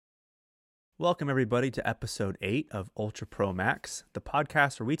Welcome, everybody, to episode 8 of Ultra Pro Max, the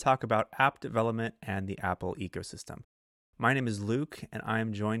podcast where we talk about app development and the Apple ecosystem. My name is Luke, and I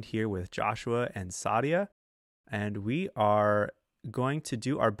am joined here with Joshua and Saadia, and we are going to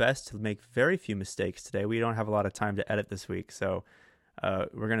do our best to make very few mistakes today. We don't have a lot of time to edit this week, so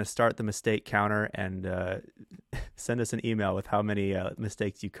we're going to start the mistake counter and send us an email with how many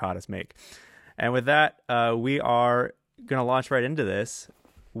mistakes you caught us make. And with that, we are going to launch right into this.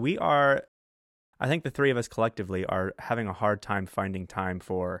 I think the three of us collectively are having a hard time finding time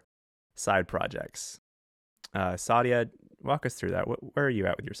for side projects. Saadia, walk us through that. Where are you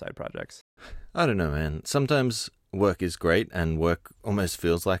at with your side projects? I don't know, man. Sometimes work is great and work almost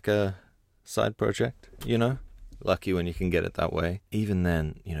feels like a side project, you know? Lucky when you can get it that way. Even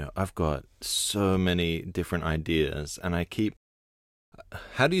then, I've got so many different ideas and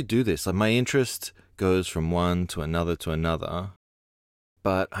how do you do this? Like, my interest goes from one to another.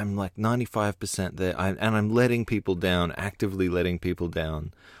 But I'm like 95% there, and I'm letting people down, actively letting people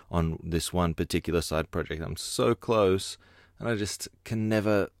down on this one particular side project. I'm so close, and I just can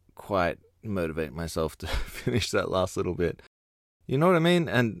never quite motivate myself to finish that last little bit. You know what I mean?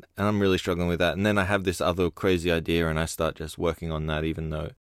 And I'm really struggling with that. And then I have this other crazy idea, and I start just working on that, even though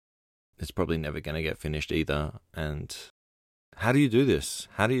it's probably never going to get finished either. And how do you do this?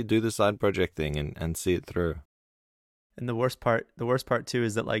 How do you do the side project thing and see it through? And the worst part too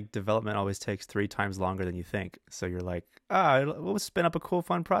is that like development always takes 3 times longer than you think. So you're like, we'll spin up a cool,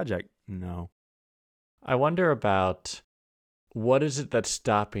 fun project. No. I wonder about what is it that's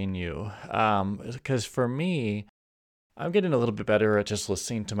stopping you? Because for me, I'm getting a little bit better at just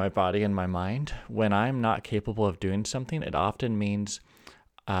listening to my body and my mind. When I'm not capable of doing something, it often means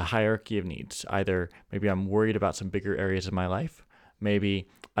a hierarchy of needs. Either maybe I'm worried about some bigger areas of my life. Maybe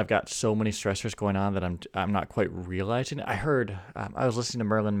I've got so many stressors going on that I'm not quite realizing it. I was listening to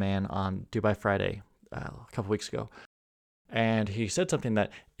Merlin Mann on Dubai Friday a couple weeks ago, and he said something that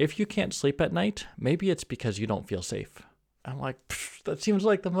if you can't sleep at night, maybe it's because you don't feel safe. I'm like, that seems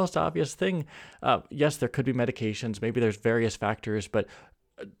like the most obvious thing. Yes, there could be medications. Maybe there's various factors, but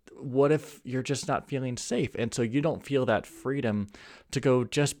what if you're just not feeling safe? And so you don't feel that freedom to go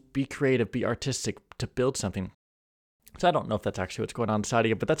just be creative, be artistic, to build something. So I don't know if that's actually what's going on,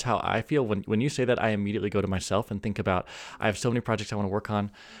 Saadia, but that's how I feel. When you say that, I immediately go to myself and think about, I have so many projects I want to work on,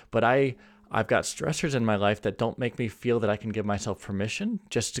 but I've got stressors in my life that don't make me feel that I can give myself permission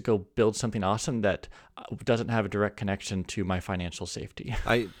just to go build something awesome that doesn't have a direct connection to my financial safety.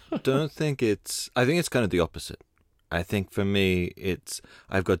 I think it's kind of the opposite. I think for me,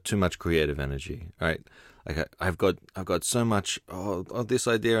 I've got too much creative energy, right? Like I've got so much, this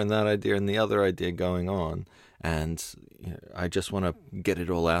idea and that idea and the other idea going on. And I just want to get it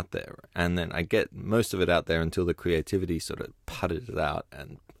all out there. And then I get most of it out there until the creativity sort of putted it out.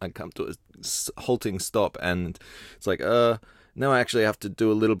 And I come to a halting stop. And it's like, now I actually have to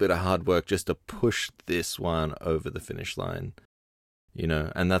do a little bit of hard work just to push this one over the finish line.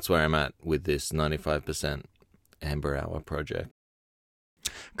 And that's where I'm at with this 95% Amber Hour project.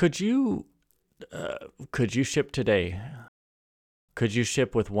 Could you ship today? Could you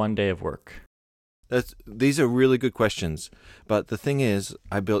ship with 1 day of work? These are really good questions, but the thing is,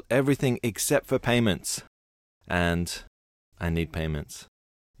 I built everything except for payments, and I need payments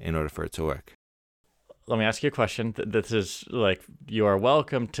in order for it to work. Let me ask you a question. This is like, you are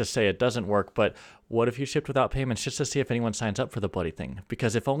welcome to say it doesn't work, but what if you shipped without payments just to see if anyone signs up for the bloody thing?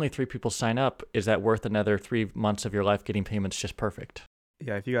 Because if only 3 people sign up, is that worth another 3 months of your life getting payments just perfect?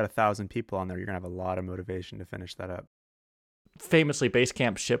 Yeah, if you got 1,000 people on there, you're going to have a lot of motivation to finish that up. Famously,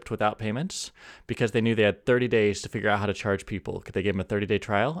 Basecamp shipped without payments because they knew they had 30 days to figure out how to charge people. They gave them a 30-day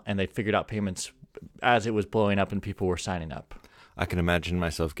trial, and they figured out payments as it was blowing up and people were signing up. I can imagine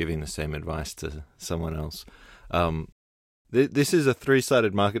myself giving the same advice to someone else. This is a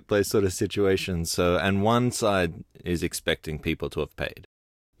 3-sided marketplace sort of situation, and one side is expecting people to have paid.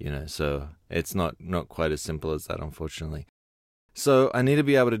 So it's not quite as simple as that, unfortunately. So I need to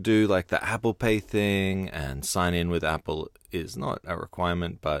be able to do like the Apple Pay thing, and sign in with Apple is not a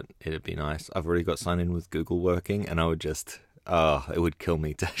requirement, but it'd be nice. I've already got sign in with Google working, and I would just, it would kill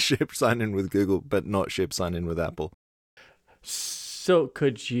me to ship sign in with Google, but not ship sign in with Apple. So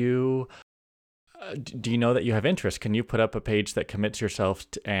could you, do you know that you have interest? Can you put up a page that commits yourself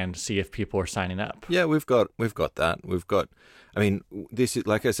and see if people are signing up? Yeah, we've got that. This is,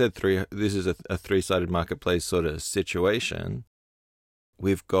 like I said, this is a 3-sided marketplace sort of situation.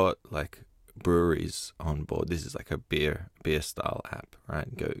 We've got like breweries on board. This is like a beer style app,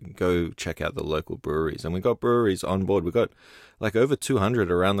 right? Go check out the local breweries, and we got breweries on board. We got like over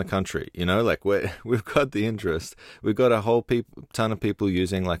 200 around the country. Like we've got the interest. We've got a whole ton of people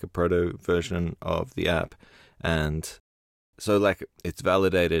using like a proto version of the app, and so like it's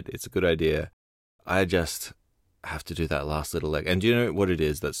validated. It's a good idea. I just have to do that last little leg. And do you know what it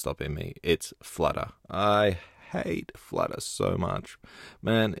is that's stopping me? It's Flutter. I hate Flutter so much.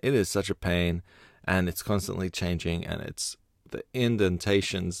 Man, it is such a pain, and it's constantly changing, and the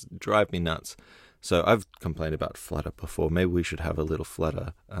indentations drive me nuts. So I've complained about Flutter before. Maybe we should have a little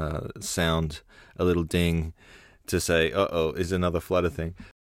Flutter sound, a little ding to say, uh-oh, is another Flutter thing.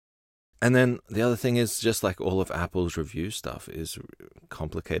 And then the other thing is just like all of Apple's review stuff is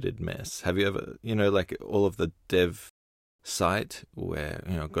complicated mess. Have you ever, like all of the dev site where,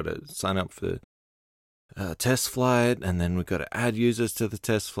 got to sign up for the test flight, and then we've got to add users to the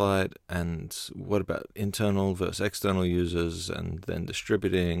test flight, and what about internal versus external users, and then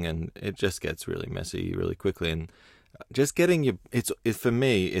distributing, and it just gets really messy really quickly. And just getting for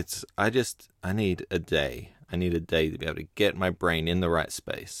me, I need a day. I need a day to be able to get my brain in the right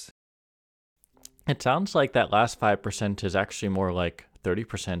space. It sounds like that last 5% is actually more like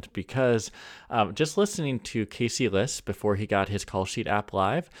 30%, because just listening to Casey Liss before he got his call sheet app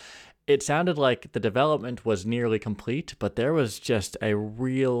live, it sounded like the development was nearly complete, but there was just a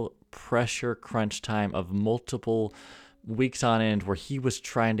real pressure crunch time of multiple weeks on end where he was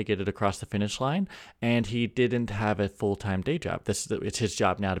trying to get it across the finish line, and he didn't have a full-time day job. It's his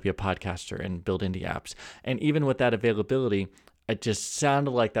job now to be a podcaster and build indie apps. And even with that availability, it just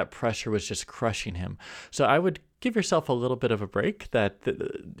sounded like that pressure was just crushing him. So I would give yourself a little bit of a break.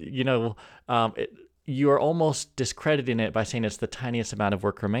 You are almost discrediting it by saying it's the tiniest amount of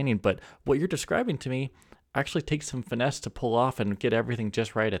work remaining. But what you're describing to me actually takes some finesse to pull off and get everything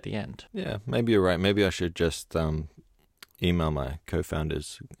just right at the end. Yeah, maybe you're right. Maybe I should just email my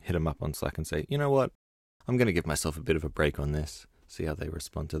co-founders, hit them up on Slack and say, you know what? I'm going to give myself a bit of a break on this, see how they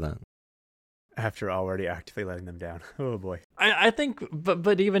respond to that. After already actively letting them down. Oh, boy. I think,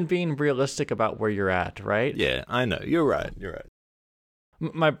 but even being realistic about where you're at, right? Yeah, I know. You're right.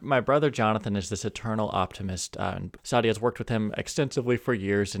 My brother Jonathan is this eternal optimist. Saadia has worked with him extensively for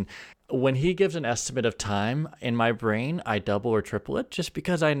years, and when he gives an estimate of time, in my brain, I double or triple it, just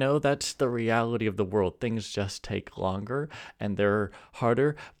because I know that's the reality of the world. Things just take longer, and they're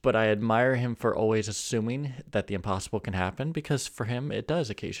harder, but I admire him for always assuming that the impossible can happen, because for him, it does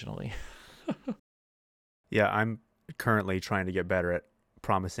occasionally. Yeah, I'm currently trying to get better at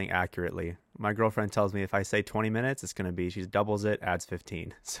promising accurately. My girlfriend tells me if I say 20 minutes, it's going to be, she doubles it, adds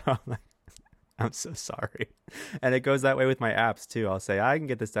 15. So I'm like, I'm so sorry. And it goes that way with my apps too. I'll say, I can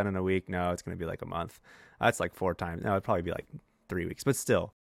get this done in a week. No, it's going to be like a month. That's like 4 times. No, it'd probably be like 3 weeks. But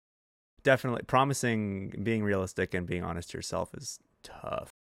still, definitely promising, being realistic and being honest to yourself is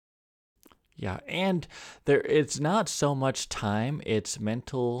tough. Yeah, and it's not so much time, it's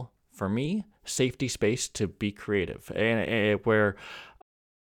mental, for me, safety space to be creative, and where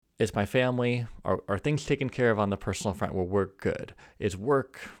it's my family, are things taken care of on the personal front where we're good? Is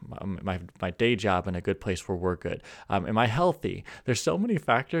work, my day job in a good place where we're good? Am I healthy? There's so many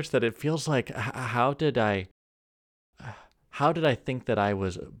factors that it feels like, how did I think that I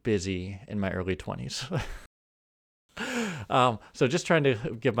was busy in my early 20s? So just trying to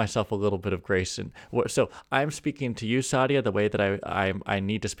give myself a little bit of grace. And so I'm speaking to you, Saadia, the way that I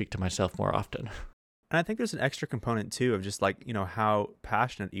need to speak to myself more often. And I think there's an extra component too of just like, how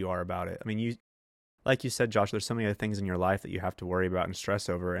passionate you are about it. I mean, like you said, Josh, there's so many other things in your life that you have to worry about and stress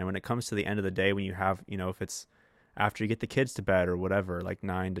over. And when it comes to the end of the day, when you have, if it's after you get the kids to bed or whatever, like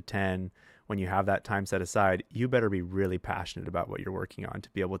 9 to 10, when you have that time set aside, you better be really passionate about what you're working on to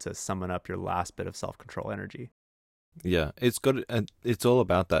be able to summon up your last bit of self-control energy. Yeah, it's all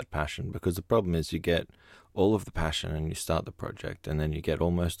about that passion, because the problem is you get all of the passion and you start the project, and then you get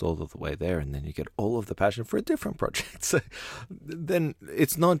almost all of the way there, and then you get all of the passion for a different project. So then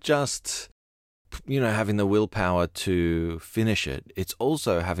it's not just, having the willpower to finish it. It's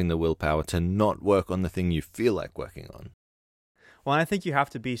also having the willpower to not work on the thing you feel like working on. Well, and I think you have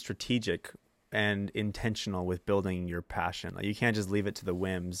to be strategic and intentional with building your passion. Like, you can't just leave it to the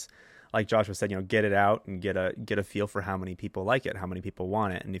whims. Like Joshua said, get it out and get a feel for how many people like it, how many people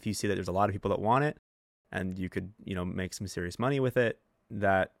want it. And if you see that there's a lot of people that want it, and you could, make some serious money with it,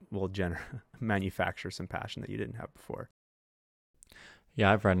 that will manufacture some passion that you didn't have before.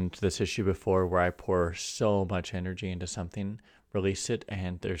 Yeah, I've run into this issue before where I pour so much energy into something, release it,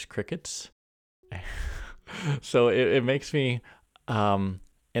 and there's crickets. So it makes me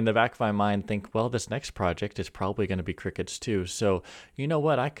in the back of my mind think, well, this next project is probably going to be crickets too. So you know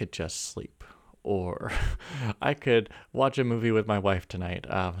what? I could just sleep, or I could watch a movie with my wife tonight.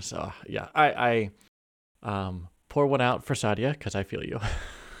 So yeah, I pour one out for Saadia because I feel you.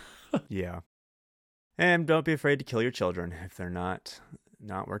 Yeah. And don't be afraid to kill your children if they're not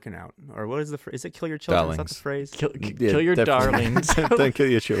working out. Or what is is it kill your children? Is that the phrase? Kill your darlings. Don't kill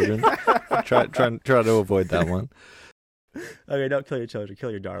your children. Try to avoid that one. Okay, don't kill your children. Kill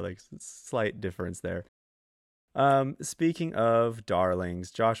your darlings. Slight difference there. Speaking of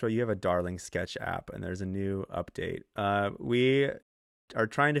darlings, Joshua, you have a darling sketch app, and there's a new update. We are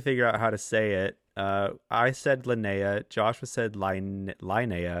trying to figure out how to say it. I said Linea. Joshua said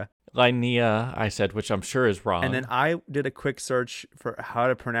Linea. Linea, I said, which I'm sure is wrong. And then I did a quick search for how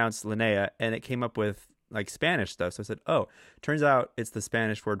to pronounce Linea, and it came up with like Spanish stuff. So I said, oh, turns out it's the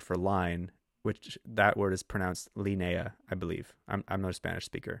Spanish word for line, which that word is pronounced Linea, I believe. I'm not a Spanish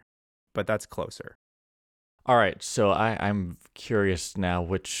speaker, but that's closer. All right, so I'm curious now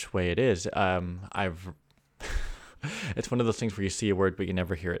which way it is. It's one of those things where you see a word but you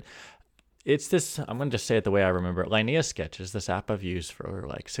never hear it. It's this, I'm going to just say it the way I remember it. Linea Sketch is this app I've used for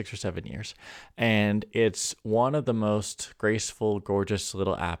like 6 or 7 years. And it's one of the most graceful, gorgeous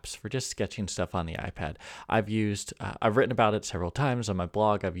little apps for just sketching stuff on the iPad. I've written about it several times on my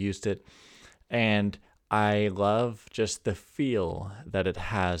blog. I've used it. And I love just the feel that it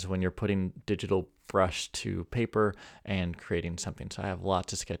has when you're putting digital brush to paper and creating something. So I have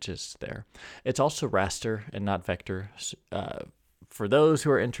lots of sketches there. It's also raster and not vector. For those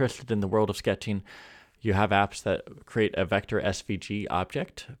who are interested in the world of sketching, you have apps that create a vector SVG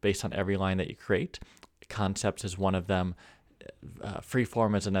object based on every line that you create. Concepts is one of them.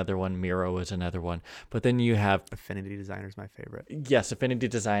 Freeform is another one. Miro is another one. But then you have... Affinity Designer is my favorite. Yes, Affinity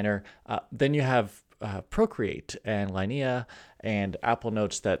Designer. Then you have Procreate and Linea, and Apple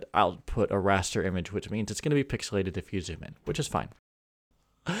notes that output a raster image, which means it's going to be pixelated if you zoom in, which is fine.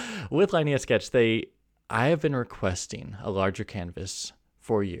 With Linea Sketch, I have been requesting a larger canvas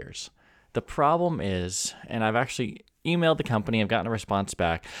for years. The problem is, and I've actually emailed the company, I've gotten a response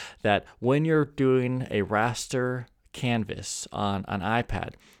back, that when you're doing a raster canvas on an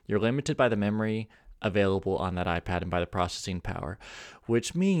iPad, you're limited by the memory available on that iPad and by the processing power,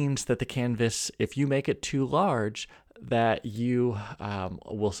 which means that the canvas, if you make it too large, that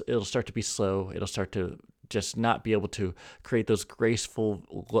it'll start to be slow. It'll start to just not be able to create those graceful,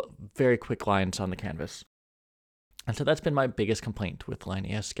 very quick lines on the canvas. And so that's been my biggest complaint with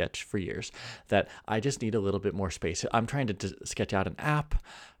Linea Sketch for years, that I just need a little bit more space. I'm trying to sketch out an app,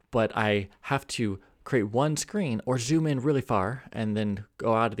 but I have to create one screen or zoom in really far and then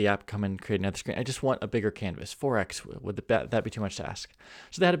go out of the app, come and create another screen. I just want a bigger canvas. 4x, would that be too much to ask?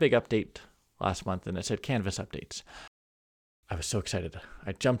 So they had a big update last month, and it said canvas updates. I was so excited.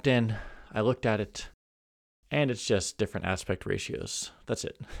 I jumped in, I looked at it, and it's just different aspect ratios. That's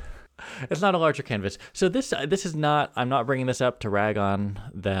it. It's not a larger canvas. So this is not, I'm not bringing this up to rag on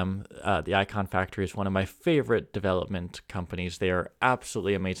them. The Icon Factory is one of my favorite development companies. They are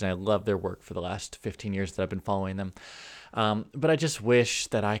absolutely amazing. I love their work for the last 15 years that I've been following them. But I just wish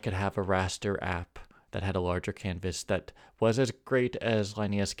that I could have a raster app that had a larger canvas that was as great as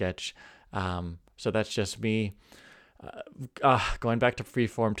Linea Sketch. So that's just me going back to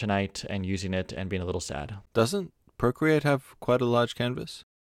Freeform tonight and using it and being a little sad. Doesn't Procreate have quite a large canvas?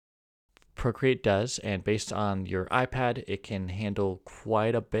 Procreate does, and based on your iPad, it can handle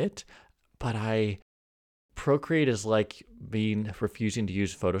quite a bit. But Procreate is like refusing to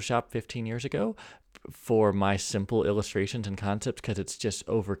use Photoshop 15 years ago for my simple illustrations and concepts, because it's just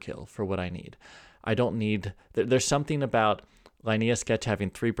overkill for what I need. I don't need... There's something about Linea Sketch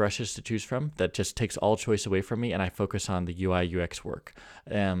having 3 brushes to choose from that just takes all choice away from me, and I focus on the UI UX work.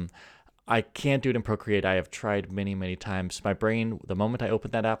 I can't do it in Procreate. I have tried many, many times. My brain, the moment I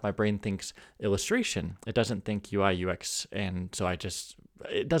open that app, my brain thinks illustration. It doesn't think UI UX, and so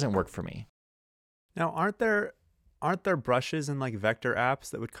it doesn't work for me. Now, aren't there brushes in like vector apps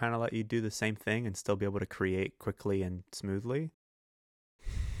that would kind of let you do the same thing and still be able to create quickly and smoothly?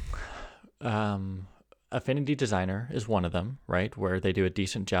 Affinity Designer is one of them, right, where they do a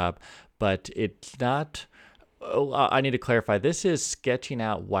decent job, but it's not... Oh, I need to clarify. This is sketching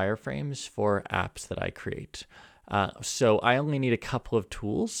out wireframes for apps that I create. So I only need a couple of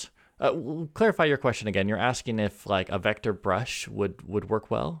tools. Clarify your question again. You're asking if like a vector brush would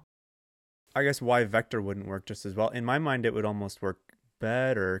work well? I guess why vector wouldn't work just as well. In my mind, it would almost work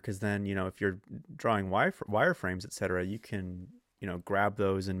better, because then, if you're drawing wireframes, etc., you can grab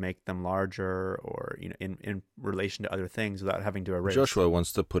those and make them larger, or in relation to other things without having to erase. Joshua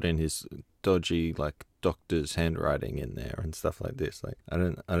wants to put in his dodgy doctor's handwriting in there and stuff like this. I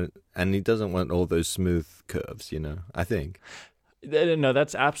don't, and he doesn't want all those smooth curves. I think. No,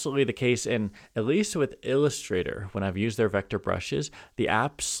 that's absolutely the case. And at least with Illustrator, when I've used their vector brushes, the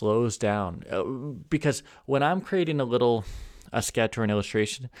app slows down because when I'm creating a sketch or an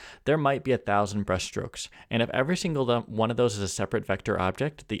illustration, there might be 1,000 brush strokes. And if every single one of those is a separate vector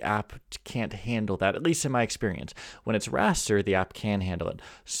object, the app can't handle that, at least in my experience. When it's raster, the app can handle it.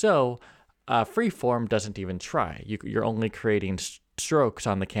 So freeform doesn't even try. You're only creating strokes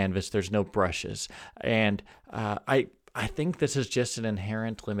on the canvas. There's no brushes. And I think this is just an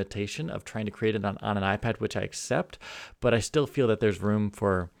inherent limitation of trying to create it on an iPad, which I accept, but I still feel that there's room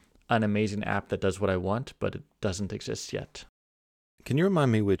for an amazing app that does what I want, but it doesn't exist yet. Can you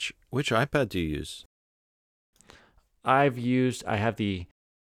remind me which iPad do you use? I have the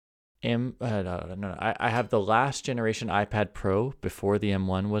I have the last generation iPad Pro before the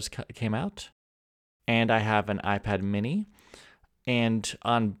M1 came out, and I have an iPad Mini, and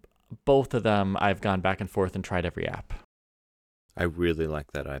on both of them I've gone back and forth and tried every app. I really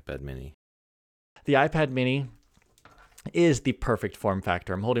like that iPad Mini. The iPad Mini is the perfect form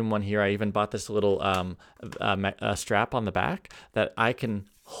factor. I'm holding one here. I even bought this little strap on the back that I can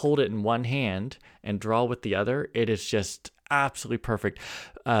hold it in one hand and draw with the other. It is just absolutely perfect.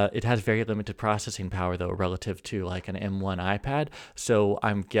 It has very limited processing power, though, relative to like an M1 iPad. So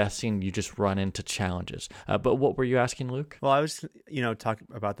I'm guessing you just run into challenges. But what were you asking, Luke? Well, I was, talking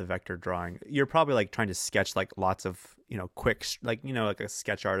about the vector drawing. You're probably trying to sketch lots of, quick, like a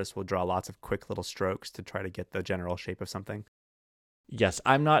sketch artist will draw lots of quick little strokes to try to get the general shape of something. Yes,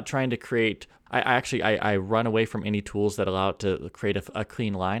 I'm not trying to create. I run away from any tools that allow it to create a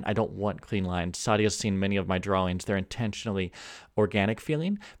clean line. I don't want clean lines. Saadia's seen many of my drawings. They're intentionally organic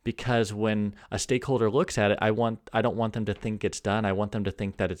feeling because when a stakeholder looks at it, I don't want them to think it's done. I want them to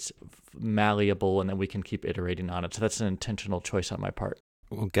think that it's malleable and that we can keep iterating on it. So that's an intentional choice on my part.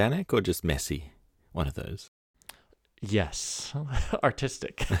 Organic or just messy? One of those. Yes,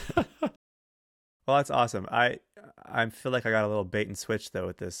 artistic. Well, that's awesome. I feel like I got a little bait and switch though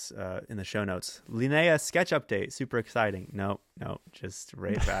with this in the show notes. Linea Sketch update, super exciting. No, just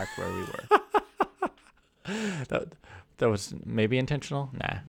right back where we were. That was maybe intentional.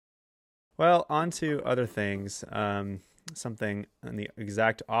 Nah. Well, on to other things. Something on the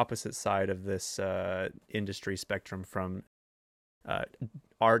exact opposite side of this industry spectrum from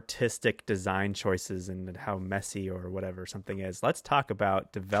artistic design choices and how messy or whatever something is. Let's talk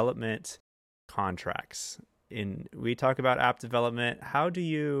about development contracts. We talk about app development. How do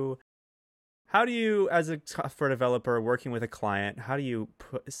you as a software developer working with a client, how do you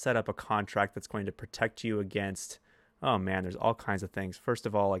set up a contract that's going to protect you against, oh man, there's all kinds of things. First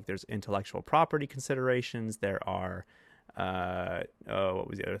of all, there's intellectual property considerations. There are what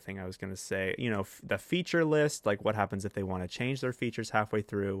was the other thing I was going to say? The feature list, what happens if they want to change their features halfway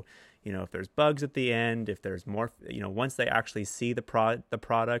through, if there's bugs at the end, if there's more, once they actually see the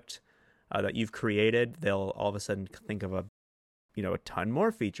product that you've created, they'll all of a sudden think of a ton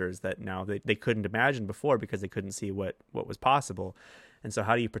more features that now they couldn't imagine before because they couldn't see what was possible. And so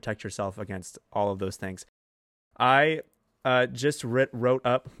how do you protect yourself against all of those things? I just wrote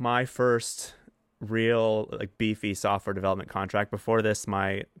up my first real beefy software development contract. Before this,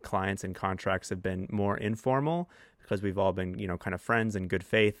 my clients and contracts have been more informal because we've all been kind of friends in good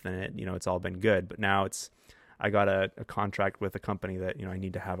faith, and it's all been good. But now I got a contract with a company that I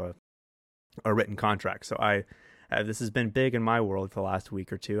need to have a written contract. So this has been big in my world for the last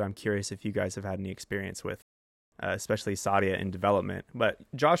week or two. I'm curious if you guys have had any experience with especially Saadia in development, but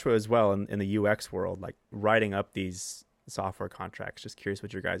Joshua as well in the UX world, writing up these software contracts. Just curious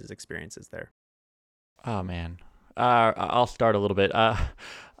what your guys' experience is there. Oh, man. I'll start a little bit.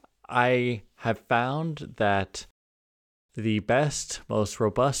 I have found that the best, most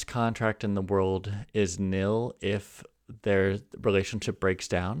robust contract in the world is nil if their relationship breaks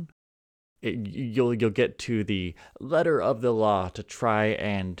down. You'll get to the letter of the law to try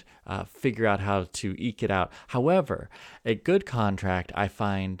and figure out how to eke it out. However, a good contract, I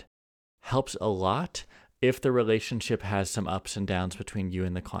find, helps a lot if the relationship has some ups and downs between you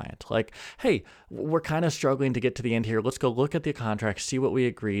and the client. Hey, we're kind of struggling to get to the end here. Let's go look at the contract, see what we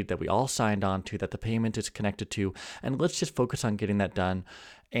agreed, that we all signed on to, that the payment is connected to, and let's just focus on getting that done.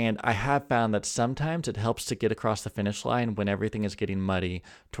 And I have found that sometimes it helps to get across the finish line when everything is getting muddy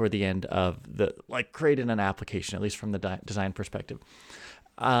toward the end of creating an application, at least from the design perspective.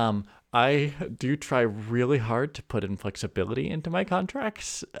 I do try really hard to put in flexibility into my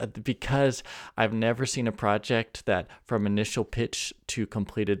contracts because I've never seen a project that from initial pitch to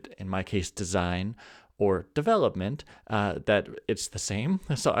completed, in my case, design or development, that it's the same.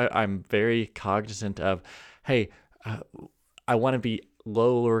 So I'm very cognizant of, hey, I want to be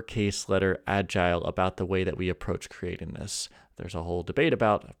lowercase letter agile about the way that we approach creating this. There's a whole debate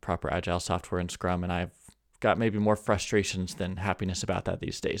about proper agile software and Scrum, and I've got maybe more frustrations than happiness about that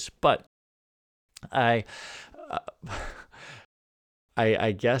these days. But I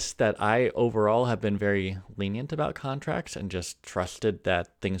guess that I overall have been very lenient about contracts and just trusted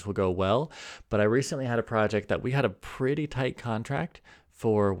that things will go well. But I recently had a project that we had a pretty tight contract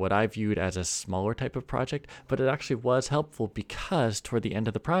for what I viewed as a smaller type of project, but it actually was helpful because toward the end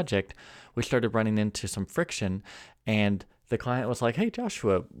of the project, we started running into some friction, and the client was like, hey,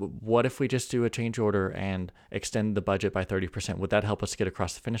 Joshua, what if we just do a change order and extend the budget by 30%? Would that help us get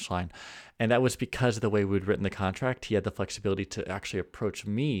across the finish line? And that was because of the way we'd written the contract. He had the flexibility to actually approach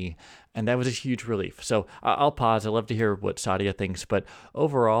me, and that was a huge relief. So I'll pause. I'd love to hear what Saadia thinks. But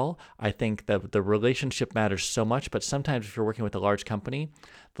overall, I think that the relationship matters so much. But sometimes if you're working with a large company,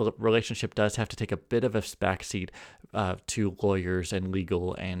 the relationship does have to take a bit of a backseat to lawyers and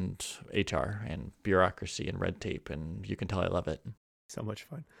legal and HR and bureaucracy and red tape. And you can tell I love it. So much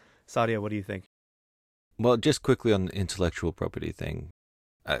fun. Saadia, what do you think? Well, just quickly on the intellectual property thing,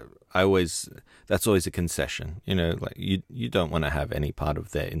 I always, that's always a concession. Like you don't want to have any part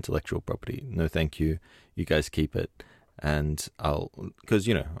of their intellectual property. No, thank you. You guys keep it, and because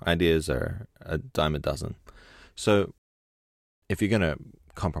ideas are a dime a dozen. So if you're gonna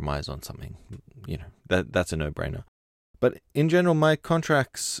compromise on something, that's a no-brainer. But in general, my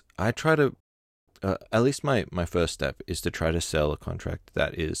contracts, I try to, at least my first step is to try to sell a contract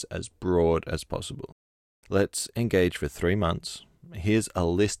that is as broad as possible. Let's engage for 3 months. Here's a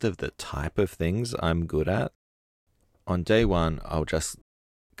list of the type of things I'm good at. On day one, I'll just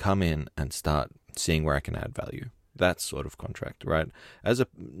come in and start seeing where I can add value. That sort of contract, right?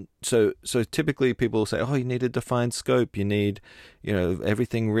 So typically people say, oh, you need a defined scope, you need,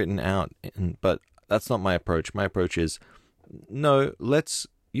 everything written out. But that's not my approach. My approach is, no,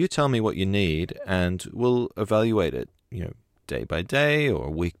 you tell me what you need and we'll evaluate it, day by day or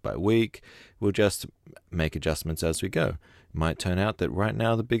week by week. We'll just make adjustments as we go. It might turn out that right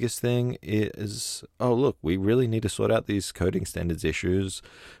now the biggest thing is, oh, look, we really need to sort out these coding standards issues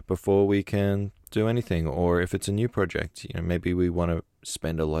before we can do anything. Or if it's a new project, maybe we want to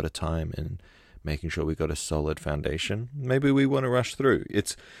spend a lot of time in making sure we got a solid foundation. Maybe we want to rush through.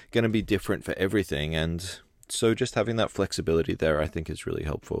 It's going to be different for everything. And so just having that flexibility there, I think, is really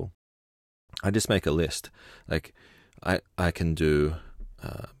helpful. I just make a list. Like I can do,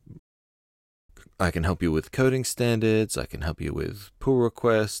 I can help you with coding standards. I can help you with pull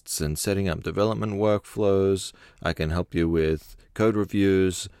requests and setting up development workflows. I can help you with code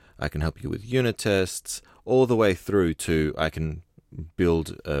reviews. I can help you with unit tests, all the way through to I can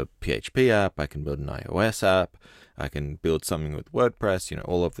build a PHP app. I can build an iOS app. I can build something with WordPress,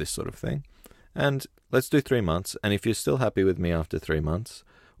 all of this sort of thing. And let's do 3 months. And if you're still happy with me after 3 months,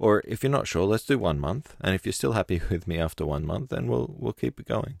 or if you're not sure, let's do 1 month. And if you're still happy with me after 1 month, then we'll keep it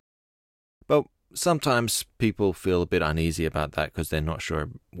going. But sometimes people feel a bit uneasy about that because they're not sure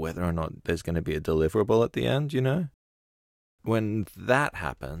whether or not there's going to be a deliverable at the end, When that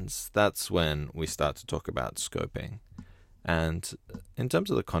happens, that's when we start to talk about scoping. And in terms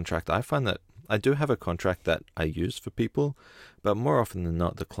of the contract, I find that I do have a contract that I use for people, but more often than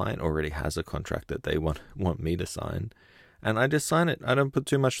not, the client already has a contract that they want me to sign. And I just sign it. I don't put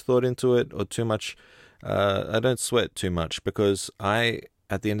too much thought into it or too much, I don't sweat too much because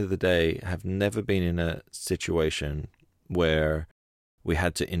at the end of the day, have never been in a situation where we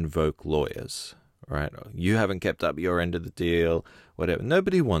had to invoke lawyers, right? You haven't kept up your end of the deal, whatever.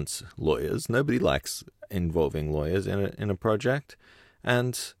 Nobody wants lawyers. Nobody likes involving lawyers in a project.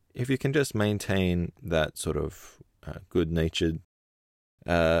 And if you can just maintain that sort of good-natured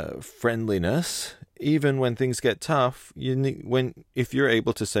friendliness, even when things get tough, if you're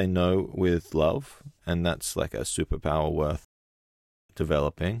able to say no with love, and that's like a superpower worth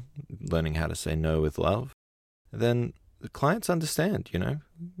developing, learning how to say no with love, then the clients understand,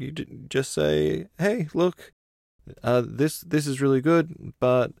 You just say, hey, look, this is really good,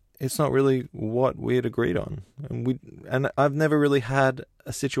 but it's not really what we had agreed on. And I've never really had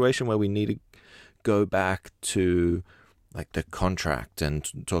a situation where we need to go back to like the contract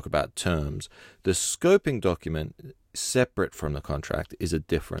and talk about terms. The scoping document, separate from the contract, is a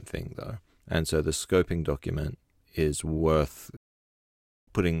different thing though. And so the scoping document is worth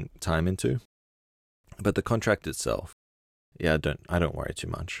putting time into. But the contract itself, I don't worry too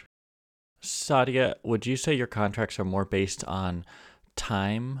much. Saadia, would you say your contracts are more based on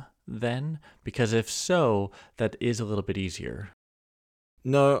time then? Because if so, that is a little bit easier.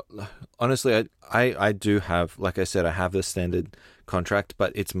 No, honestly, I do have, like I said, I have the standard contract,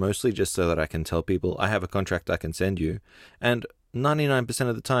 but it's mostly just so that I can tell people I have a contract I can send you. And 99%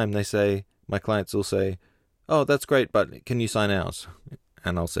 of the time they say, my clients will say, oh, that's great, but can you sign ours?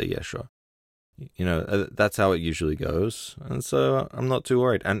 And I'll say, yeah, sure. That's how it usually goes. And so I'm not too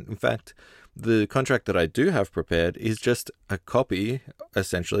worried. And in fact, the contract that I do have prepared is just a copy,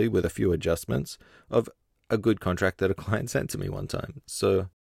 essentially, with a few adjustments of a good contract that a client sent to me one time. So,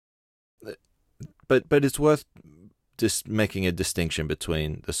 but it's worth just making a distinction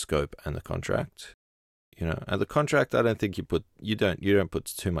between the scope and the contract. And the contract, I don't think you don't put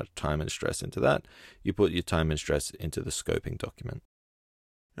too much time and stress into that. You put your time and stress into the scoping document.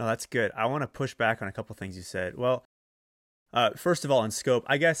 No, that's good. I want to push back on a couple things you said. Well, first of all, in scope,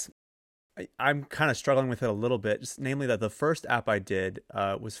 I guess I'm kind of struggling with it a little bit. Just namely that the first app I did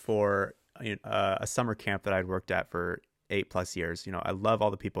was for a summer camp that I'd worked at for 8+ years. I love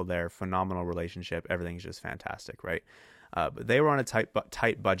all the people there, phenomenal relationship. Everything's just fantastic, right? But they were on a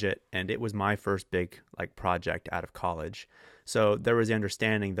tight budget, and it was my first big project out of college. So there was the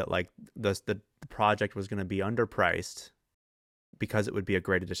understanding that the project was going to be underpriced because it would be a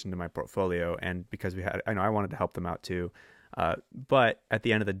great addition to my portfolio, and because I wanted to help them out too. But at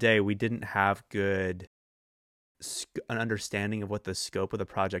the end of the day, we didn't have an understanding of what the scope of the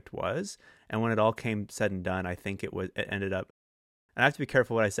project was. And when it all came said and done, I think it ended up, and I have to be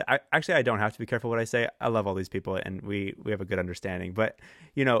careful what I say. I don't have to be careful what I say. I love all these people and we have a good understanding, but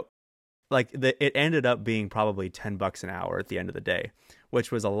it ended up being probably $10 an hour at the end of the day,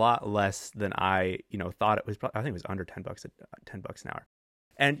 which was a lot less than I, thought it was. I think it was under $10 an hour.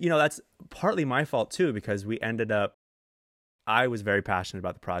 And, that's partly my fault too, because I was very passionate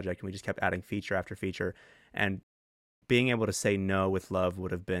about the project and we just kept adding feature after feature, and being able to say no with love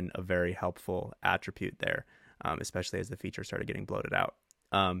would have been a very helpful attribute there, especially as the feature started getting bloated out.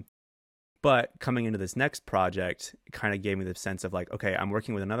 But coming into this next project, it kind of gave me the sense of okay, I'm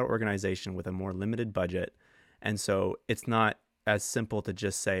working with another organization with a more limited budget. And so it's not as simple to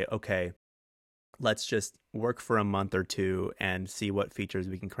just say, okay, let's just work for a month or two and see what features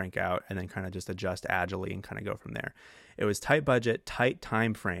we can crank out and then kind of just adjust agilely and kind of go from there. It was tight budget, tight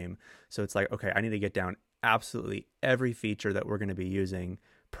time frame. So it's okay, I need to get down absolutely every feature that we're going to be using,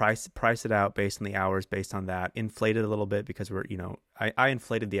 price it out based on the hours, based on that, inflate it a little bit because I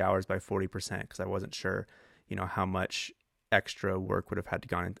inflated the hours by 40% because I wasn't sure, how much extra work would have had to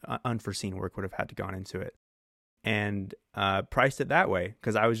gone in, unforeseen work would have had to gone into it, and priced it that way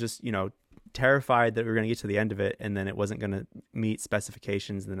because I was just, terrified that we were going to get to the end of it and then it wasn't going to meet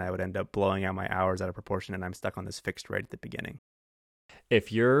specifications, and then I would end up blowing out my hours out of proportion and I'm stuck on this fixed rate at the beginning.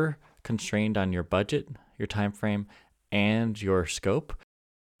 If you're constrained on your budget, your time frame, and your scope,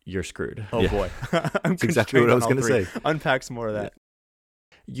 you're screwed. Oh boy. That's exactly what I was going to say. Unpack some more of that.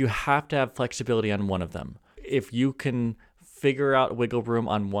 You have to have flexibility on one of them. If you can figure out wiggle room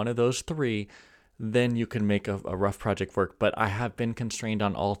on one of those three, then you can make a rough project work. But I have been constrained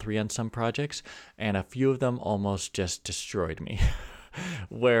on all three on some projects, and a few of them almost just destroyed me.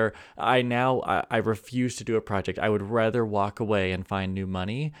 Where I refuse to do a project. I would rather walk away and find new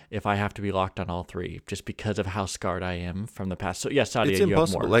money if I have to be locked on all three, just because of how scarred I am from the past. So yes, Saadia, it's you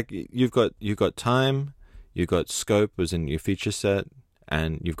impossible. have more. You've got time, you've got scope as in your feature set,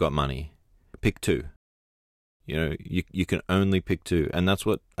 and you've got money. Pick two. You can only pick two, and that's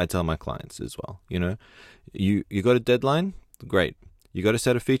what I tell my clients as well. You got a deadline, great. You got a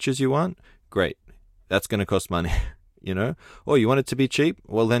set of features you want, great. That's going to cost money. Or you want it to be cheap,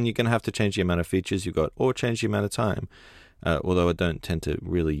 well then you're going to have to change the amount of features you got or change the amount of time, although I don't tend to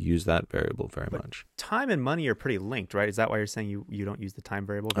really use that variable very much. Time and money are pretty linked, right? Is that why you're saying you don't use the time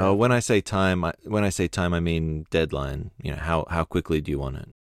variable? When I say time I mean deadline. How quickly do you want it?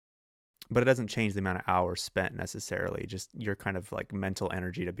 But it doesn't change the amount of hours spent necessarily, just your kind of mental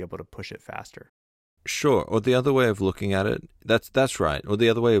energy to be able to push it faster. Sure. Or the other way of looking at it, that's right. Or the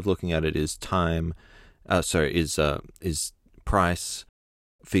other way of looking at it is time is price,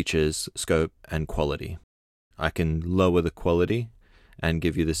 features, scope, and quality. I can lower the quality and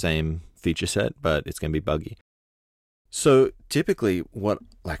give you the same feature set, but it's going to be buggy. So typically what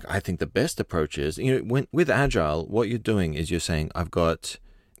I think the best approach is, with Agile, what you're doing is you're saying, I've got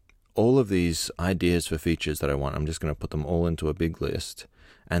all of these ideas for features that I want. I'm just going to put them all into a big list,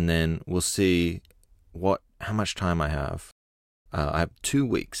 and then we'll see how much time I have. I have 2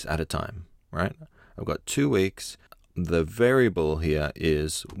 weeks at a time, right? I've got 2 weeks. The variable here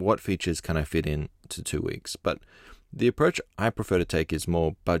is what features can I fit in to 2 weeks. But the approach I prefer to take is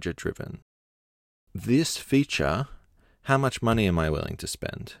more budget driven. this feature, how much money am I willing to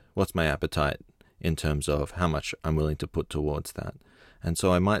spend? What's my appetite in terms of how much I'm willing to put towards that? And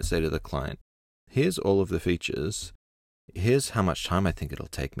so I might say to the client, here's all of the features. Here's how much time I think it'll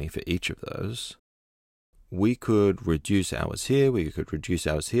take me for each of those. We could reduce hours here. We could reduce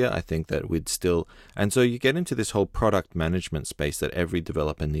hours here. I think that we'd still... And so you get into this whole product management space that every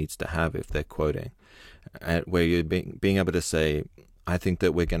developer needs to have if they're quoting, where you're being able to say, I think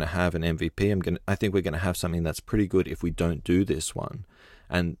that we're going to have an MVP. I think we're going to have something that's pretty good if we don't do this one.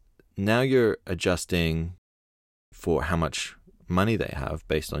 And now you're adjusting for how much money they have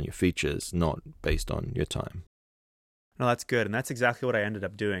based on your features, not based on your time. No, that's good. And that's exactly what I ended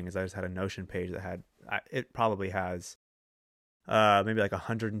up doing is I just had a Notion page that had, it probably has maybe like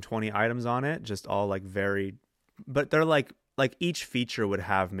 120 items on it, just all like varied, but they're like each feature would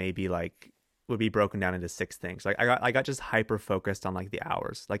have maybe would be broken down into 6 things. Like I got just hyper focused on like the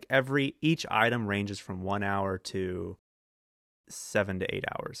hours. Like each item ranges from 1 hour to 7 to 8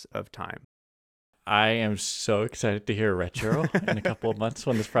 hours of time. I am so excited to hear retro in a couple of months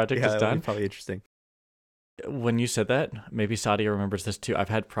when this project is done. Probably interesting. When you said that, maybe Saadia remembers this too. I've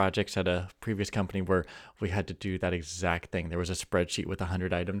had projects at a previous company where we had to do that exact thing. There was a spreadsheet with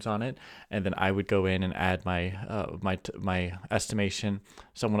 100 items on it, and then I would go in and add my estimation.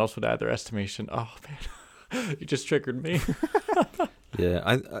 Someone else would add their estimation. Oh man, you just triggered me. Yeah,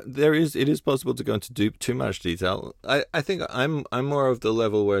 it is possible to go into too much detail. I think I'm more of the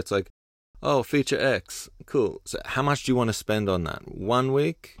level where it's like, oh, feature X, cool. So how much do you want to spend on that? 1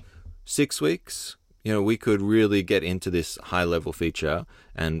 week? 6 weeks? We could really get into this high-level feature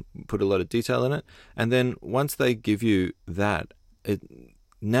and put a lot of detail in it. And then once they give you that,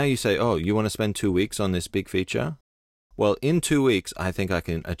 now you say, oh, you want to spend 2 weeks on this big feature? Well, in 2 weeks, I think I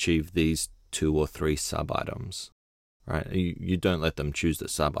can achieve these 2 or 3 sub-items, right? You don't let them choose the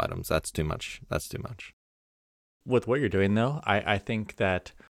sub-items. That's too much. With what you're doing, though, I think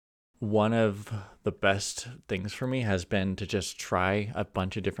that one of the best things for me has been to just try a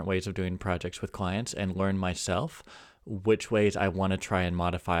bunch of different ways of doing projects with clients and learn myself which ways I want to try and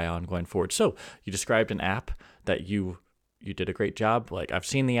modify on going forward. So you described an app that you did a great job. Like I've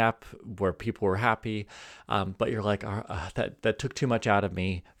seen the app where people were happy, but you're like, that took too much out of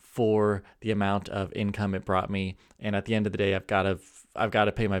me for the amount of income it brought me. And at the end of the day, I've got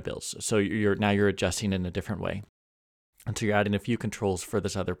to pay my bills. So you're adjusting in a different way. And so you're adding a few controls for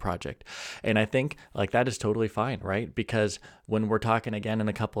this other project. And I think like that is totally fine, right? Because when we're talking again in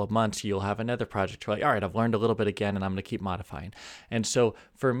a couple of months, you'll have another project. You're like, all right, I've learned a little bit again and I'm going to keep modifying. And so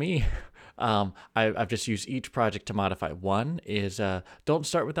for me, I've just used each project to modify. One is don't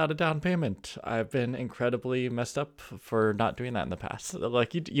start without a down payment. I've been incredibly messed up for not doing that in the past.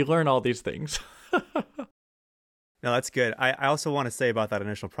 Like you learn all these things. No, that's good. I also want to say about that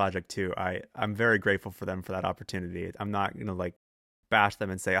initial project too. I'm very grateful for them for that opportunity. I'm not going to like bash them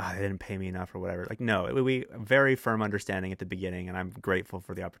and say, oh, they didn't pay me enough or whatever. Like, no, we very firm understanding at the beginning, and I'm grateful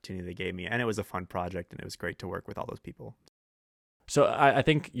for the opportunity they gave me. And it was a fun project, and it was great to work with all those people. So I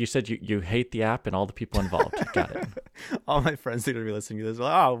think you said you hate the app and all the people involved. Got it. All my friends who are going to be listening to this are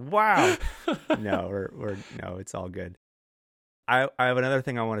like, oh, wow. No, no, it's all good. I have another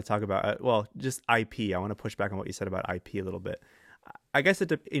thing I want to talk about. Just IP. I want to push back on what you said about IP a little bit. I guess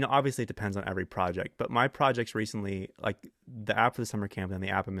obviously it depends on every project, but my projects recently, like the app for the summer camp and the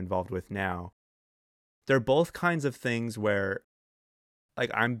app I'm involved with now, they're both kinds of things where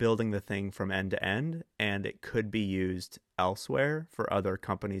like I'm building the thing from end to end and it could be used elsewhere for other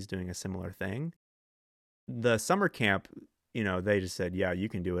companies doing a similar thing. The summer camp, they just said, yeah, you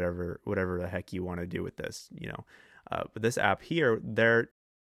can do whatever the heck you want to do with this, But this app here,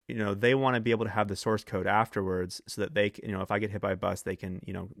 they want to be able to have the source code afterwards so that they can, if I get hit by a bus, they can,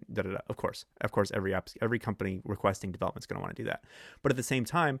 Of course, every company requesting development is going to want to do that. But at the same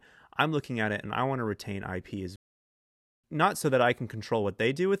time, I'm looking at it and I want to retain IP as not so that I can control what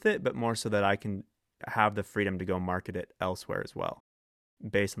they do with it, but more so that I can have the freedom to go market it elsewhere as well,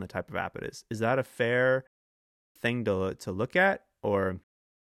 based on the type of app it is. Is that a fair thing to look at, or?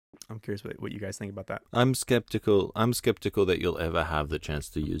 I'm curious what you guys think about that. I'm skeptical that you'll ever have the chance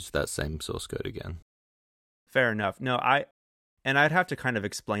to use that same source code again. Fair enough. No, I'd have to kind of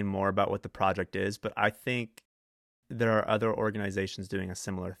explain more about what the project is, but I think there are other organizations doing a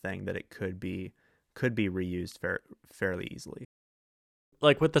similar thing that it could be reused fairly easily.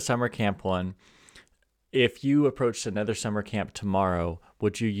 Like with the summer camp one, if you approached another summer camp tomorrow,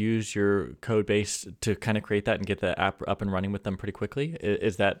 would you use your code base to kind of create that and get the app up and running with them pretty quickly?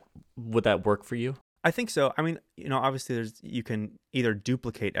 Would that work for you? I think so. I mean, obviously you can either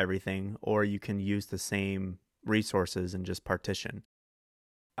duplicate everything or you can use the same resources and just partition.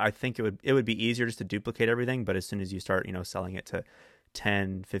 I think it would be easier just to duplicate everything, but as soon as you start, selling it to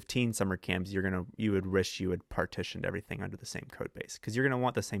 10, 15 summer camps, you would wish you had partitioned everything under the same code base because you're going to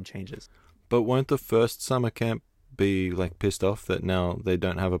want the same changes. But won't the first summer camp be like pissed off that now they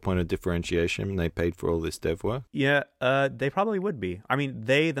don't have a point of differentiation? They paid for all this dev work. Yeah, they probably would be. I mean,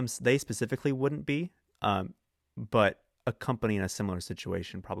 they specifically wouldn't be, but a company in a similar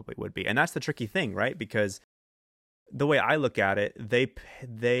situation probably would be. And that's the tricky thing, right? Because the way I look at it,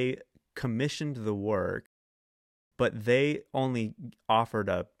 they commissioned the work, but they only offered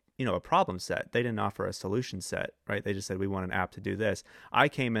a problem set. They didn't offer a solution set, right? They just said, we want an app to do this. I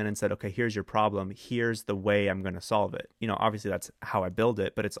came in and said, okay, here's your problem. Here's the way I'm going to solve it. Obviously that's how I build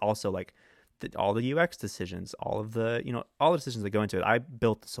it, but it's also like all the UX decisions, all the decisions that go into it. I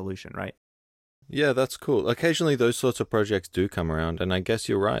built the solution, right? Yeah, that's cool. Occasionally those sorts of projects do come around, and I guess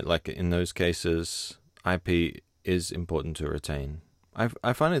you're right. Like in those cases, IP is important to retain.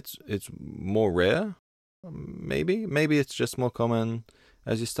 I find it's more rare. Maybe it's just more common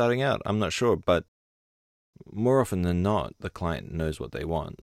as you're starting out. I'm not sure, but more often than not, the client knows what they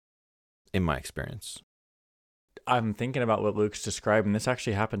want, in my experience. I'm thinking about what Luke's describing. This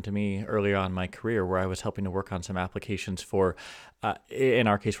actually happened to me earlier on in my career where I was helping to work on some applications for, in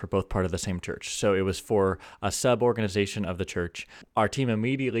our case, we're both part of the same church. So it was for a sub-organization of the church. Our team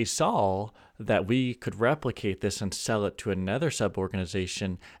immediately saw that we could replicate this and sell it to another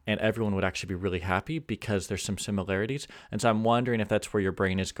sub-organization, and everyone would actually be really happy because there's some similarities. And so I'm wondering if that's where your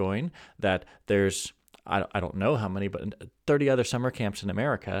brain is going, that there's, I don't know how many, but 30 other summer camps in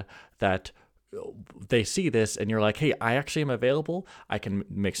America that they see this and you're like, hey, I actually am available. I can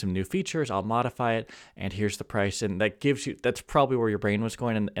make some new features. I'll modify it. And here's the price. And that's probably where your brain was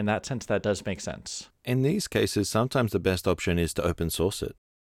going. And in that sense, that does make sense. In these cases, sometimes the best option is to open source it,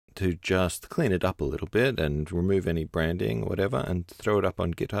 to just clean it up a little bit and remove any branding or whatever and throw it up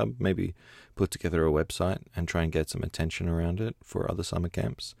on GitHub, maybe put together a website and try and get some attention around it for other summer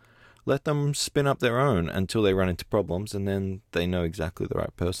camps. Let them spin up their own until they run into problems, and then they know exactly the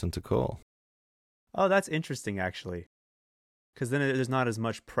right person to call. Oh, that's interesting, actually. Because then there's not as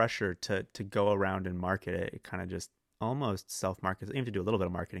much pressure to go around and market it. It kind of just almost self-markets. You have to do a little bit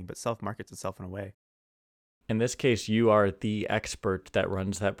of marketing, but self-markets itself in a way. In this case, you are the expert that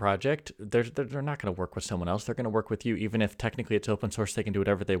runs that project. They're not going to work with someone else. They're going to work with you. Even if technically it's open source, they can do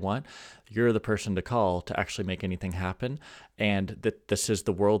whatever they want. You're the person to call to actually make anything happen. And this is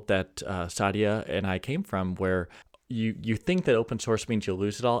the world that Saadia and I came from, where you think that open source means you'll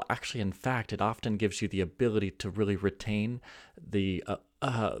lose it all. Actually, in fact, it often gives you the ability to really retain the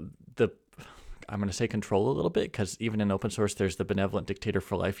I'm going to say control a little bit, because even in open source, there's the benevolent dictator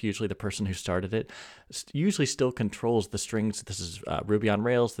for life. Usually the person who started it usually still controls the strings. This is Ruby on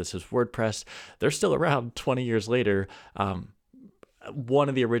Rails. This is WordPress. They're still around 20 years later. One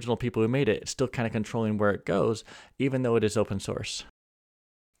of the original people who made it is still kind of controlling where it goes, even though it is open source.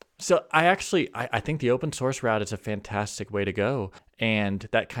 So I think the open source route is a fantastic way to go. And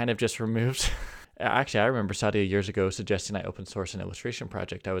that kind of just removes... Actually, I remember Saadia years ago suggesting I open source an illustration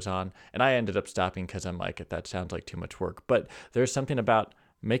project I was on, and I ended up stopping because I'm like, that sounds like too much work. But there's something about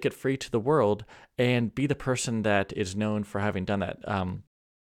make it free to the world and be the person that is known for having done that.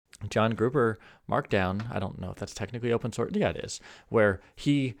 John Gruber Markdown, I don't know if that's technically open source. Yeah, it is, where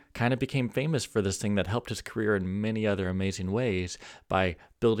he kind of became famous for this thing that helped his career in many other amazing ways by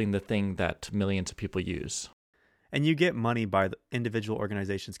building the thing that millions of people use. And you get money by the individual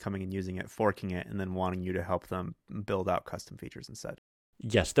organizations coming and using it, forking it, and then wanting you to help them build out custom features instead.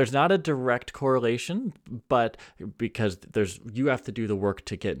 Yes, there's not a direct correlation, but because you have to do the work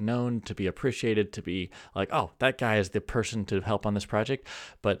to get known, to be appreciated, to be like, oh, that guy is the person to help on this project.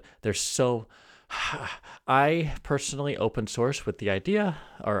 But I personally open source with the idea,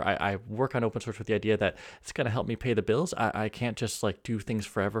 or I work on open source with the idea that it's going to help me pay the bills. I can't just like do things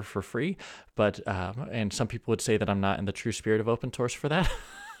forever for free, but and some people would say that I'm not in the true spirit of open source for that.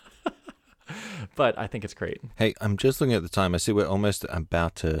 But I think it's great. Hey, I'm just looking at the time. I see we're almost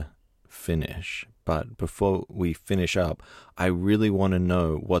about to finish. But before we finish up, I really want to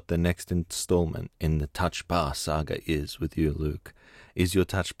know what the next installment in the touch bar saga is with you, Luke. Is your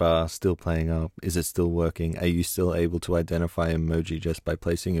touch bar still playing up? Is it still working? Are you still able to identify emoji just by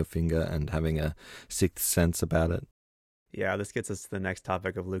placing your finger and having a sixth sense about it? Yeah, this gets us to the next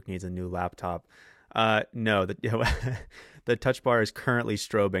topic of Luke needs a new laptop. No, the touch bar is currently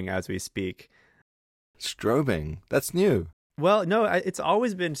strobing as we speak. Strobing? That's new. Well, no, it's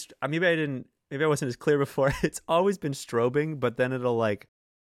always been. Maybe I wasn't as clear before. It's always been strobing, but then it'll like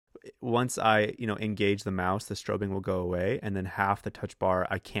once I, engage the mouse, the strobing will go away, and then half the touch bar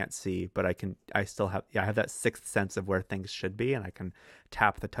I can't see, but I still have, I have that sixth sense of where things should be, and I can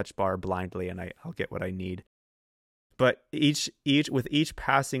tap the touch bar blindly, and I'll get what I need. But with each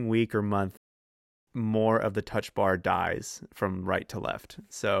passing week or month, more of the touch bar dies from right to left.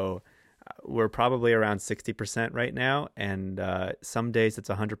 So we're probably around 60% right now, and some days it's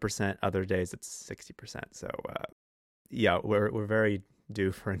 100%, other days it's 60%. So yeah, we're very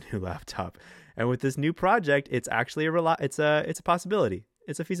due for a new laptop. And with this new project, it's actually it's a possibility.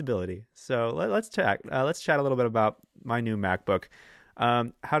 It's a feasibility. So let's chat a little bit about my new MacBook.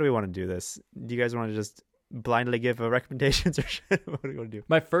 How do we want to do this? Do you guys want to just blindly give recommendations, or what do you want to do?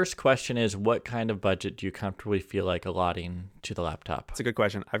 My first question is, what kind of budget do you comfortably feel like allotting to the laptop? It's a good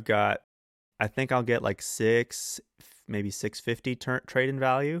question. I think I'll get like maybe $650 trade-in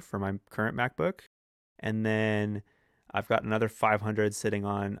value for my current MacBook. And then I've got another 500 sitting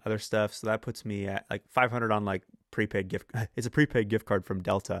on other stuff. So that puts me at like 500 on like prepaid gift. It's a prepaid gift card from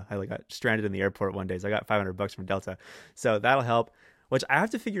Delta. I got stranded in the airport one day, so I got $500 from Delta. So that'll help, which I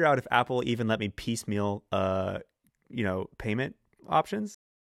have to figure out if Apple even let me piecemeal, payment options.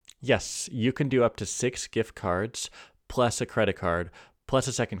 Yes, you can do up to 6 gift cards plus a credit card plus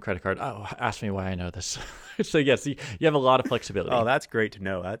a second credit card. Oh, ask me why I know this. So yes, you have a lot of flexibility. Oh, that's great to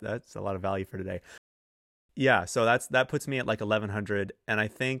know. That's a lot of value for today. Yeah, so that puts me at like 1,100, and I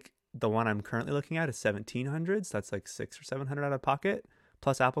think the one I'm currently looking at is 1,700. So that's like 600 or 700 out of pocket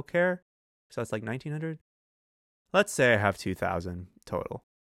plus Apple Care. So that's like 1,900. Let's say I have 2,000 total.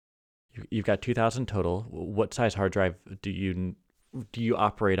 You've got 2,000 total. What size hard drive do you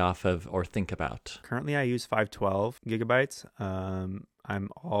operate off of or think about? Currently, I use 512 gigabytes.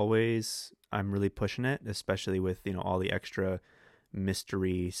 I'm really pushing it, especially with all the extra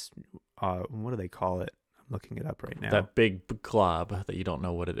mysteries. What do they call it? I'm looking it up right now. That big glob that you don't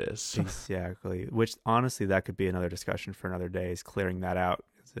know what it is. Exactly. Which honestly, that could be another discussion for another day. Is clearing that out,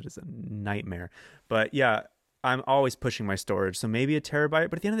 because it is a nightmare. But yeah, I'm always pushing my storage, so maybe a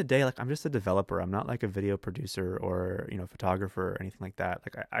terabyte. But at the end of the day, like, I'm just a developer. I'm not like a video producer or photographer or anything like that.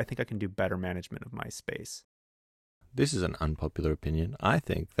 Like, I think I can do better management of my space. This is an unpopular opinion. I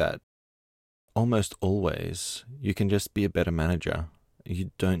think that almost always you can just be a better manager.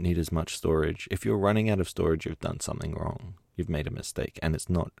 You don't need as much storage. If you're running out of storage, you've done something wrong. You've made a mistake, and it's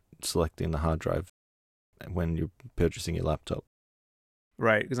not selecting the hard drive when you're purchasing your laptop.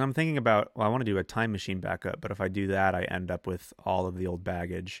 Right, because I'm thinking about, I want to do a time machine backup, but if I do that, I end up with all of the old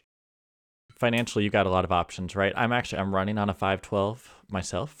baggage. Financially, you got a lot of options, right? I'm running on a 512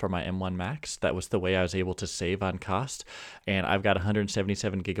 myself for my M1 Max. That was the way I was able to save on cost. And I've got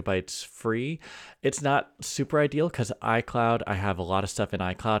 177 gigabytes free. It's not super ideal because iCloud, I have a lot of stuff in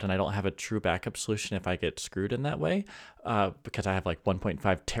iCloud, and I don't have a true backup solution if I get screwed in that way, because I have like 1.5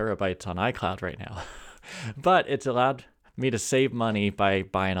 terabytes on iCloud right now. But it's allowed me to save money by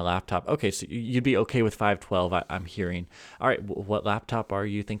buying a laptop. Okay, so you'd be okay with 512, I'm hearing. All right, what laptop are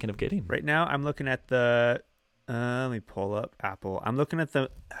you thinking of getting? Right now, I'm looking at the, let me pull up Apple. I'm looking at the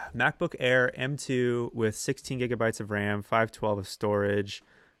MacBook Air M2 with 16 gigabytes of RAM, 512 of storage.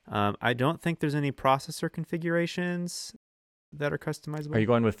 I don't think there's any processor configurations that are customizable. Are you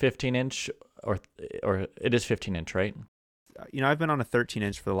going with 15-inch or it is 15-inch, right? I've been on a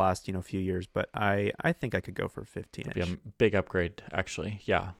 13-inch for the last, few years, but I think I could go for 15-inch. It'd be a big upgrade, actually.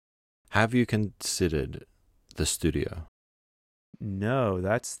 Yeah. Have you considered the Studio? No,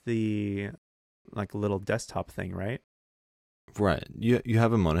 that's the like little desktop thing, right? Right. You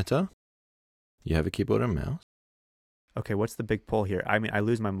have a monitor. You have a keyboard and mouse. Okay, what's the big pull here? I mean, I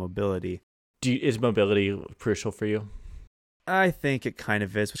lose my mobility. Is mobility crucial for you? I think it kind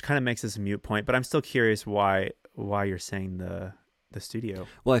of is, which kind of makes this a moot point, but I'm still curious why you're saying the Studio.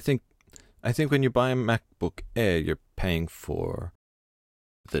 Well, I think when you buy a MacBook Air, you're paying for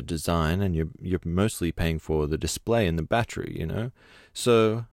the design, and you're mostly paying for the display and the battery,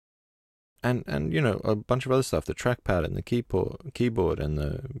 So, and a bunch of other stuff, the trackpad and the keyboard and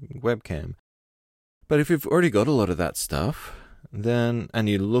the webcam. But if you've already got a lot of that stuff, and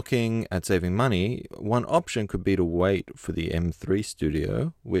you're looking at saving money, one option could be to wait for the M3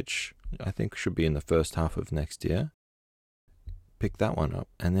 Studio, which I think should be in the first half of next year. Pick that one up,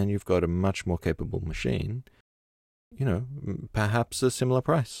 and then you've got a much more capable machine, perhaps a similar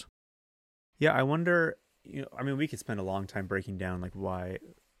price. Yeah, I wonder, we could spend a long time breaking down like why,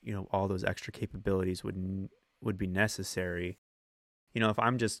 all those extra capabilities would be necessary. If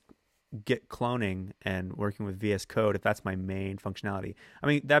I'm just cloning and working with VS Code, if that's my main functionality. I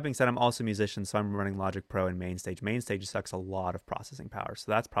mean, that being said, I'm also a musician, so I'm running Logic Pro and MainStage. MainStage sucks a lot of processing power,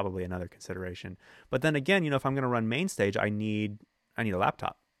 so that's probably another consideration. But then again, if I'm going to run MainStage, I need a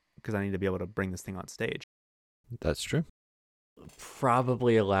laptop. because I need to be able to bring this thing on stage. That's true.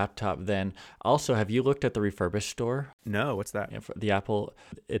 Probably a laptop then. Also, have you looked at the refurbished store? No, what's that? Yeah, for the Apple,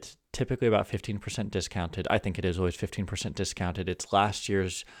 it's typically about 15% discounted. I think it is always 15% discounted. It's last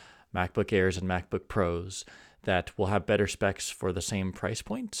year's MacBook Airs and MacBook Pros that will have better specs for the same price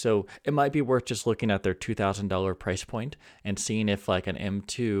point. So it might be worth just looking at their $2,000 price point and seeing if like an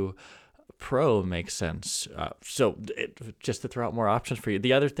M2 Pro makes sense. Just to throw out more options for you.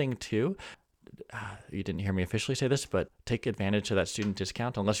 The other thing too, you didn't hear me officially say this, but take advantage of that student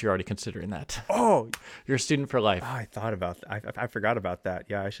discount unless you're already considering that. Oh, you're a student for life. I thought about that. I forgot about that.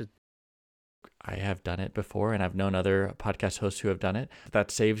 Yeah, I should. I have done it before, and I've known other podcast hosts who have done it. That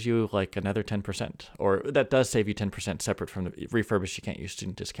saves you like another 10%, or that does save you 10% separate from the refurbished. You can't use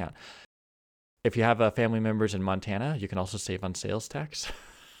student discount. If you have family members in Montana, you can also save on sales tax.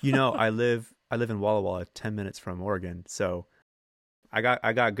 I live in Walla Walla, 10 minutes from Oregon, so I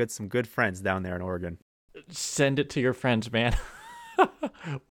got some good friends down there in Oregon. Send it to your friends, man.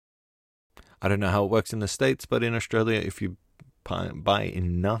 I don't know how it works in the States, but in Australia, if you buy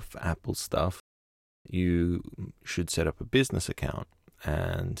enough Apple stuff, you should set up a business account.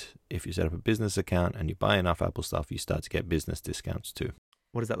 And if you set up a business account and you buy enough Apple stuff, you start to get business discounts too.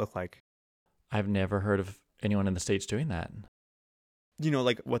 What does that look like? I've never heard of anyone in the States doing that. Do you know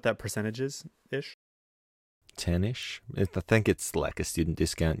like what that percentage is ish? 10-ish. I think it's like a student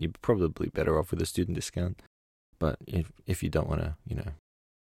discount. You're probably better off with a student discount. But if you don't want to,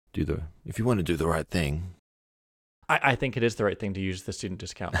 if you want to do the right thing. I think it is the right thing to use the student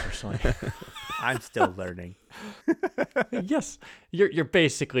discount personally. I'm still learning. Yes, you're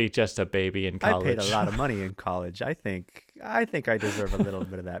basically just a baby in college. I paid a lot of money in college. I think I deserve a little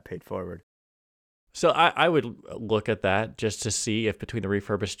bit of that paid forward. So I would look at that just to see if between the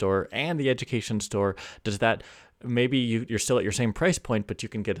refurbished store and the education store, does that maybe you're still at your same price point, but you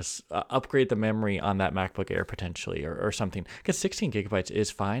can get upgrade the memory on that MacBook Air potentially or something. Because 16 gigabytes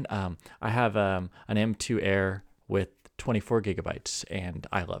is fine. I have an M2 Air with 24 gigabytes, and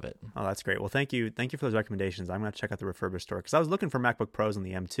I love it. Oh, that's great. Well, thank you for those recommendations. I'm going to check out the refurbished store because I was looking for MacBook Pros on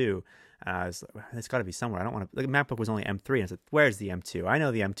the M2. It's got to be somewhere. I don't want to. The MacBook was only M3, and I said, "Where's the M2?" I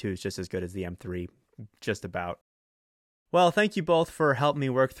know the M2 is just as good as the M3, just about. Well, thank you both for helping me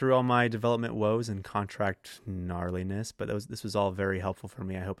work through all my development woes and contract gnarliness. But this was all very helpful for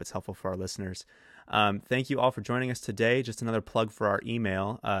me. I hope it's helpful for our listeners. Thank you all for joining us today. Just another plug for our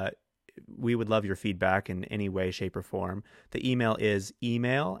email. We would love your feedback in any way, shape, or form. The email is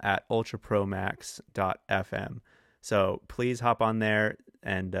email@ultrapromax.fm. So please hop on there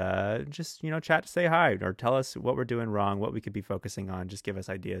and just chat, say hi, or tell us what we're doing wrong, what we could be focusing on. Just give us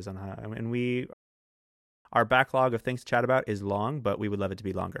ideas on how. And our backlog of things to chat about is long, but we would love it to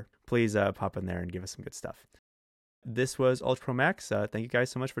be longer. Please pop in there and give us some good stuff. This was Ultra Pro Max. Thank you guys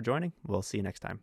so much for joining. We'll see you next time.